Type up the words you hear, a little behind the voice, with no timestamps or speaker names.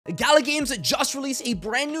Gala Games just released a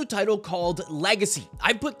brand new title called Legacy.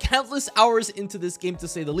 I've put countless hours into this game, to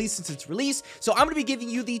say the least, since its release, so I'm going to be giving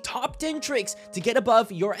you the top 10 tricks to get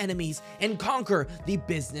above your enemies and conquer the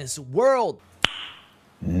business world.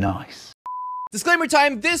 Nice. Disclaimer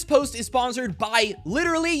time, this post is sponsored by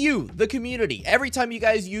literally you, the community. Every time you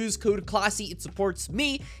guys use code CLASSY, it supports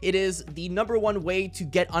me. It is the #1 way to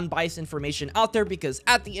get unbiased information out there, because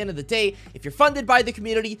at the end of the day, if you're funded by the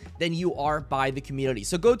community, then you are by the community.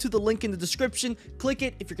 So go to the link in the description, click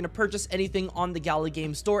it if you're going to purchase anything on the Gala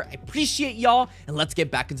Games store. I appreciate y'all, and let's get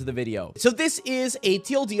back into the video. So this is a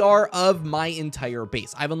TLDR of my entire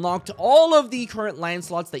base. I've unlocked all of the current land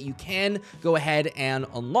slots that you can go ahead and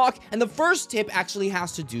unlock, and the first tip actually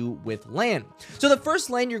has to do with land. So the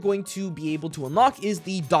first land you're going to be able to unlock is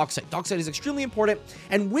the dock site. Dock site is extremely important,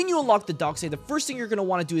 and when you unlock the dock site, the first thing you're going to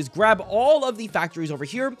want to do is grab all of the factories over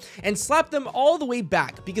here and slap them all the way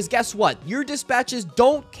back, because guess what? Your dispatches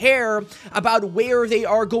don't care about where they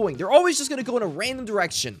are going. They're always just going to go in a random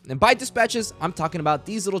direction. And by dispatches, I'm talking about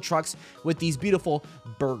these little trucks with these beautiful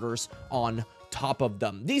burgers on top of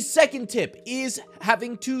them. The second tip is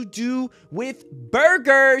having to do with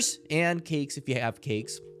burgers and cakes, if you have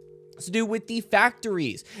cakes. To do with the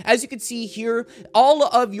factories. As you can see here, all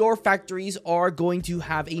of your factories are going to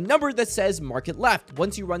have a number that says market left.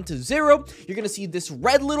 Once you run to 0, you're going to see this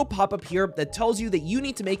red little pop-up here that tells you that you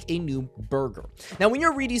need to make a new burger. Now, when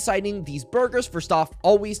you're redesigning these burgers, first off,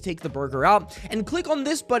 always take the burger out and click on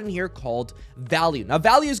this button here called value. Now,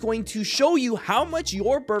 value is going to show you how much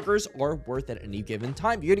your burgers are worth at any given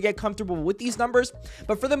time. You're going to get comfortable with these numbers,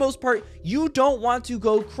 but for the most part, you don't want to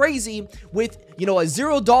go crazy with, a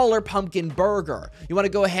 $0 pumpkin burger. You want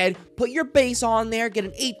to go ahead, put your base on there, get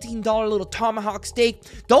an $18 little tomahawk steak.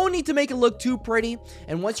 Don't need to make it look too pretty.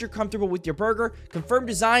 And once you're comfortable with your burger, confirm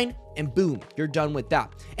design, and boom, you're done with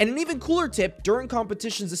that. And an even cooler tip, during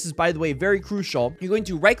competitions, this is, by the way, very crucial. You're going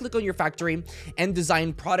to right click on your factory and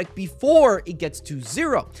design product before it gets to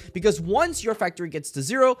 0. Because once your factory gets to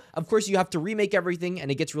 0, of course, you have to remake everything, and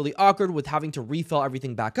it gets really awkward with having to refill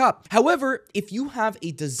everything back up. However, if you have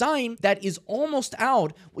a design that is almost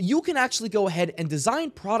out, you can actually go ahead and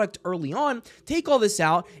design product early on, take all this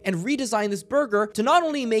out, and redesign this burger to not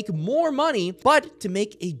only make more money, but to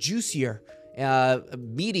make a juicier,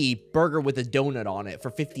 meaty burger with a donut on it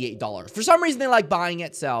for $58. For some reason, they like buying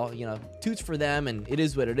it, so, toots for them, and it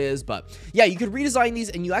is what it is. But yeah, you could redesign these,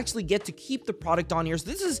 and you actually get to keep the product on here.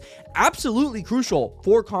 So this is absolutely crucial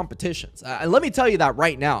for competitions. And let me tell you that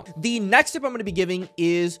right now. The next tip I'm going to be giving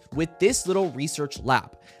is with this little research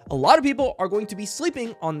lab. A lot of people are going to be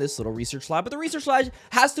sleeping on this little research lab, but the research lab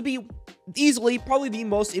has to be easily probably the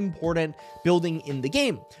most important building in the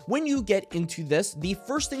game. When you get into this, the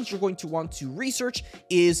first things you're going to want to research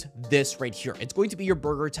is this right here. It's going to be your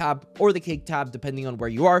burger tab or the cake tab, depending on where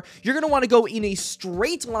you are. You're going to want to go in a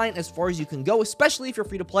straight line as far as you can go, especially if you're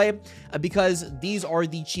free to play, because these are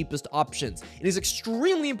the cheapest options. It is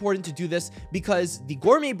extremely important to do this because the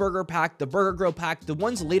gourmet burger pack, the burger grill pack, the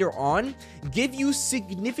ones later on give you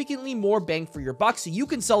significantly more bang for your buck, so you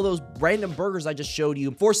can sell those random burgers I just showed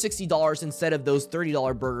you for $60 instead of those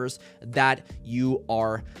 $30 burgers that you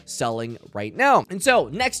are selling right now. And so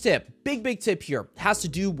next tip, big tip here, has to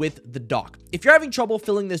do with the dock. If you're having trouble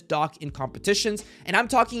filling this dock in competitions, and I'm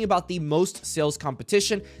talking about the most sales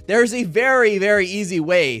competition, there's a very easy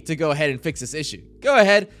way to go ahead and fix this issue. Go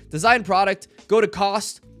ahead, design product, go to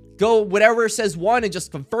cost, go whatever says 1, and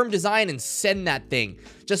just confirm design and send that thing.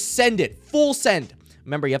 Just send it, full send.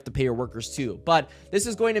 Remember, you have to pay your workers too, but this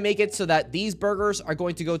is going to make it so that these burgers are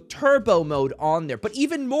going to go turbo mode on there. But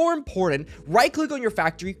even more important, right click on your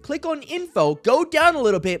factory, click on info, go down a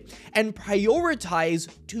little bit, and prioritize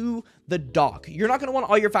to the dock. You're not going to want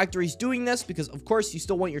all your factories doing this because, of course, you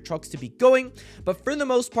still want your trucks to be going. But for the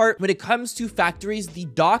most part, when it comes to factories, the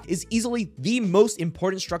dock is easily the most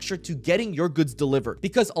important structure to getting your goods delivered.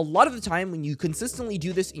 Because a lot of the time, when you consistently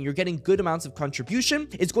do this and you're getting good amounts of contribution,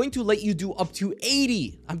 it's going to let you do up to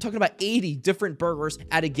 80. I'm talking about 80 different burgers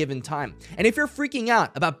at a given time. And if you're freaking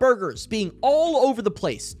out about burgers being all over the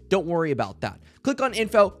place, don't worry about that. Click on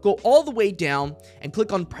info, go all the way down, and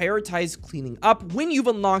click on prioritize cleaning up when you've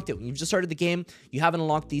unlocked it. When you've just started the game, you haven't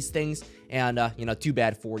unlocked these things, and too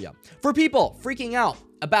bad for you. For people freaking out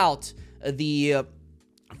about the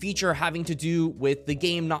feature having to do with the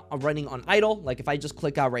game not running on idle, like if I just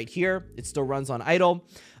click out right here, it still runs on idle.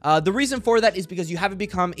 The reason for that is because you haven't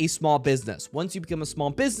become a small business. Once you become a small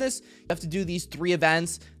business, you have to do these 3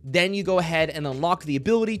 events. Then you go ahead and unlock the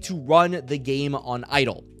ability to run the game on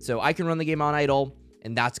idle. So I can run the game on idle,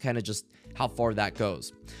 and that's kind of just how far that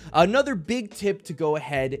goes. Another big tip to go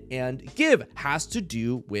ahead and give has to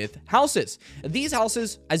do with houses. These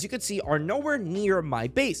houses, as you can see, are nowhere near my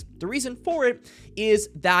base. The reason for it is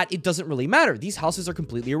that it doesn't really matter. These houses are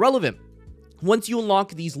completely irrelevant. Once you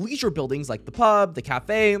unlock these leisure buildings like the pub, the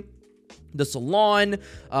cafe, the salon,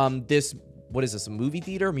 what is this, a movie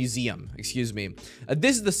theater? Museum, excuse me.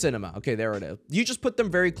 This is the cinema. Okay, there it is. You just put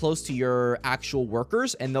them very close to your actual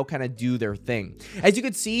workers and they'll kind of do their thing. As you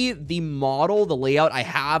can see, the model, the layout I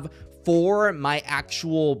have for my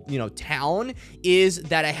actual, town is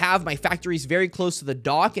that I have my factories very close to the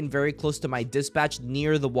dock and very close to my dispatch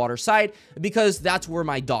near the water side because that's where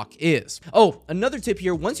my dock is. Oh, another tip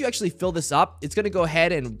here, once you actually fill this up, it's going to go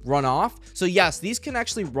ahead and run off. So yes, these can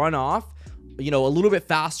actually run off a little bit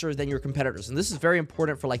faster than your competitors. And this is very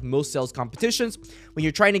important for like most sales competitions when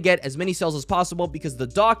you're trying to get as many sales as possible, because the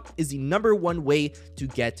dock is the #1 way to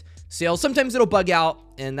get sales. Sometimes it'll bug out,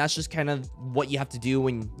 and that's just kind of what you have to do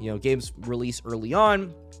when, games release early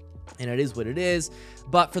on. And it is what it is.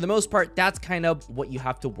 But for the most part, that's kind of what you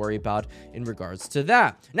have to worry about in regards to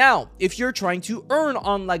that. Now, if you're trying to earn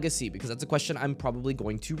on Legacy, because that's a question I'm probably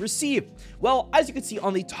going to receive. Well, as you can see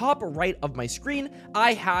on the top right of my screen,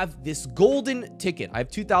 I have this golden ticket. I have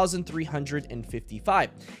 2,355.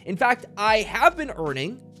 In fact, I have been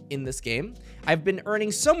earning in this game. I've been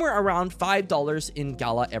earning somewhere around $5 in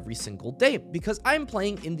Gala every single day because I'm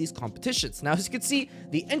playing in these competitions. Now, as you can see,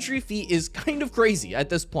 the entry fee is kind of crazy at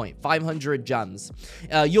this point, 500 gems.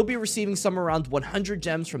 You'll be receiving somewhere around 100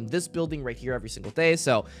 gems from this building right here every single day.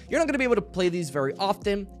 So you're not going to be able to play these very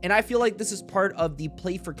often. And I feel like this is part of the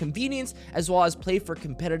play for convenience as well as play for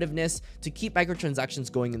competitiveness to keep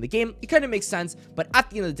microtransactions going in the game. It kind of makes sense, but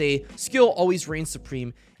at the end of the day, skill always reigns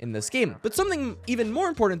supreme in this game. But something even more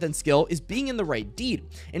important than skill is being in the right deed.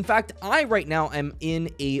 In fact, I right now am in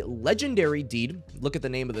a legendary deed. Look at the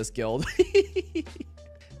name of this guild.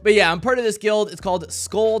 But yeah, I'm part of this guild. It's called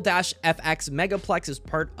Skull-FX. Megaplex is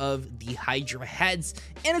part of the Hydra Heads,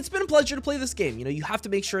 and it's been a pleasure to play this game. You have to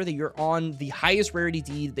make sure that you're on the highest rarity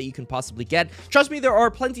deed that you can possibly get. Trust me, there are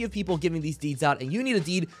plenty of people giving these deeds out, and you need a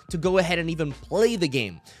deed to go ahead and even play the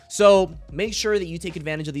game. So make sure that you take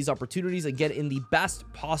advantage of these opportunities and get in the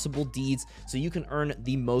best possible deeds so you can earn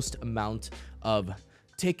the most amount of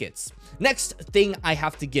tickets. Next thing I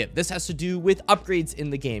have to give, this has to do with upgrades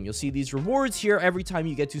in the game. You'll see these rewards here every time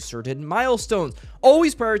you get to certain milestones.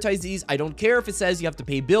 Always prioritize these. I don't care if it says you have to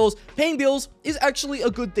pay bills. Paying bills is actually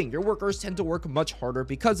a good thing. Your workers tend to work much harder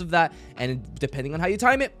because of that, and depending on how you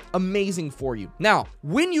time it, amazing for you. Now,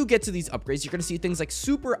 when you get to these upgrades, you're going to see things like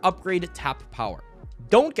super upgrade tap power.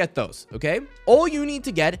 Don't get those, okay? All you need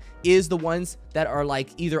to get is the ones that are like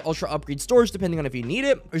either ultra upgrade storage, depending on if you need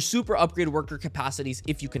it, or super upgrade worker capacities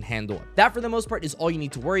if you can handle it. That, for the most part, is all you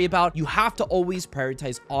need to worry about. You have to always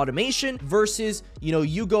prioritize automation versus,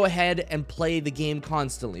 you go ahead and play the game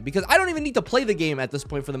constantly, because I don't even need to play the game at this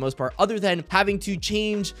point for the most part, other than having to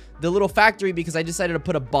change the little factory because I decided to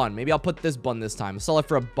put a bun. Maybe I'll put this bun this time. Sell it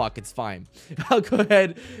for $1. It's fine. I'll go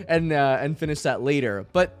ahead and finish that later.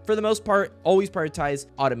 But for the most part, always prioritize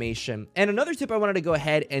automation. And another tip I wanted to go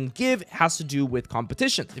ahead and give has to do with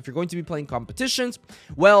competitions. If you're going to be playing competitions,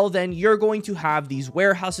 well, then you're going to have these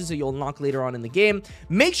warehouses that you'll unlock later on in the game.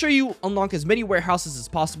 Make sure you unlock as many warehouses as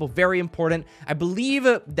possible. Very important. I believe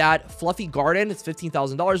that Fluffy Garden, it's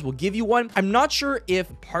 $15,000, will give you one. I'm not sure if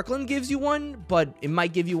Parkland gives you one, but it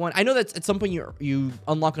might give you one. I know that at some point you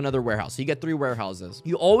unlock another warehouse. So you get 3 warehouses.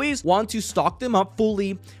 You always want to stock them up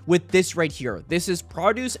fully with this right here. This is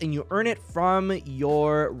produce, and you earn it from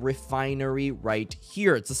your refinery right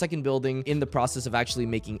here. It's the second building in the process of actually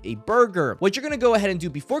making a burger. What you're going to go ahead and do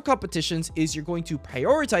before competitions is you're going to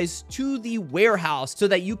prioritize to the warehouse so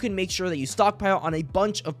that you can make sure that you stockpile on a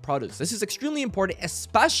bunch of produce. This is extremely important,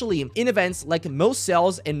 especially in events like most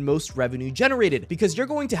sales and most revenue generated, because you're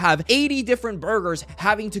going to have 80 different burgers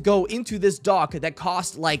having to go into this dock that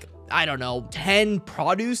cost like, I don't know, 10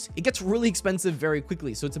 produce. It gets really expensive very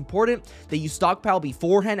quickly. So it's important that you stockpile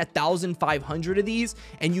beforehand 1,500 of these,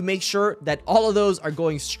 and you make sure that all of those are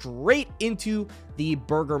going straight into the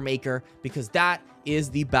burger maker, because that is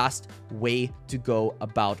the best way to go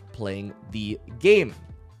about playing the game.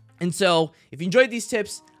 And so if you enjoyed these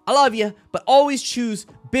tips, I love you, but always choose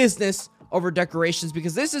business over decorations,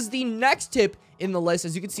 because this is the next tip in the list.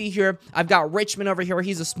 As you can see here, I've got Richmond over here.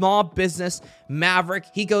 He's a small business maverick.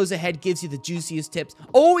 He goes ahead, gives you the juiciest tips.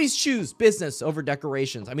 Always choose business over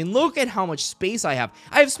decorations. I mean, look at how much space I have.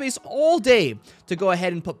 I have space all day to go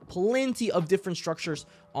ahead and put plenty of different structures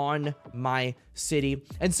on my city.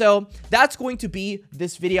 And so that's going to be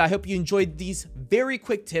this video. I hope you enjoyed these very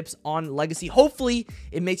quick tips on Legacy. Hopefully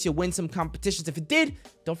it makes you win some competitions. If it did,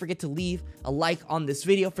 don't forget to leave a like on this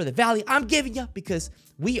video for the value I'm giving you, because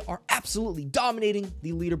we are absolutely dominating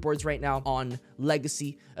the leaderboards right now on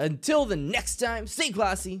Legacy. Until the next time, stay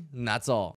classy, and that's all.